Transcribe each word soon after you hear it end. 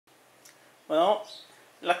Well,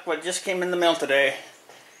 look what just came in the mail today.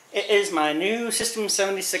 It is my new System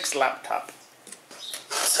 76 laptop.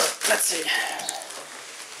 So, let's see.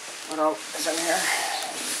 What all is in here?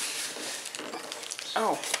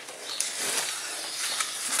 Oh.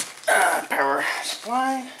 Power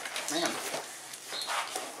supply. Man.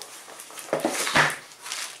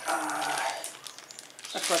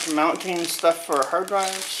 Looks like mounting stuff for hard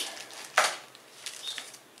drives.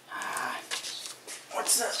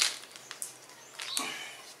 What's this?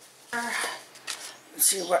 Let's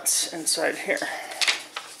see what's inside here.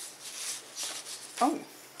 Oh.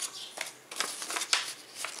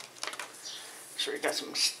 So we got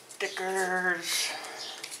some stickers.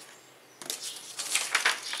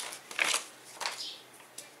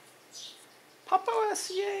 Pop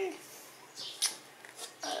OS, yay!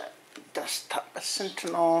 Desktop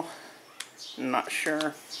Sentinel, not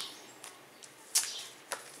sure.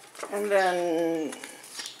 And then,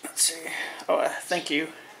 let's see. Oh, thank you.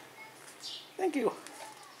 Thank you.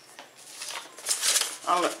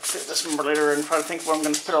 I'll look through this more later and try to think where I'm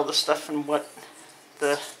going to put all this stuff and what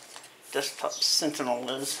the Desktop Sentinel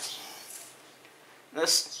is.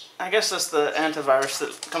 This, I guess that's the antivirus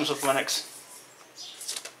that comes with Linux.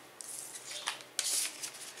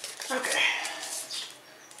 Okay.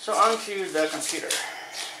 So on to the computer.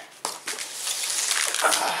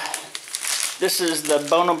 This is the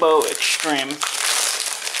Bonobo Extreme.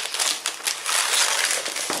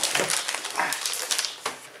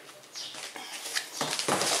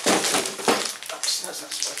 Oops, that's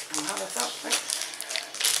not supposed to come out, I thought.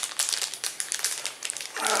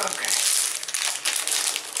 Okay.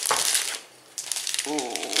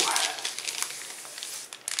 Ooh.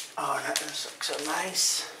 Oh, that does look so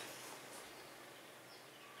nice.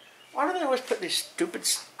 Why do they always put these stupid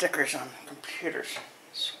stickers on computers? I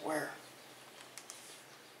swear.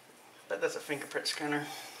 Bet that's a fingerprint scanner.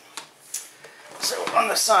 So on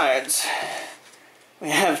the sides, we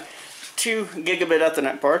have 2 gigabit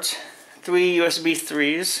Ethernet ports, 3 USB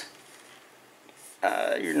 3s,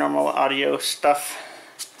 your normal audio stuff,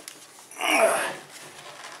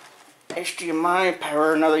 HDMI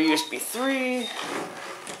power, another USB 3,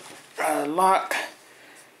 lock,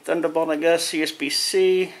 Thunderbolt I guess,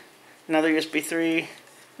 USB-C, another USB 3,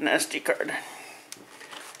 and an SD card.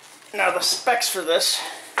 Now the specs for this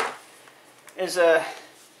is a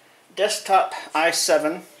desktop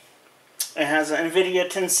i7. It has an NVIDIA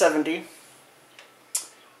 1070,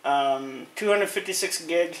 256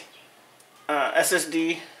 gig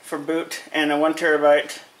SSD for boot, and a 1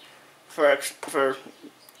 terabyte for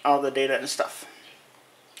all the data and stuff.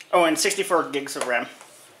 Oh, and 64 gigs of RAM.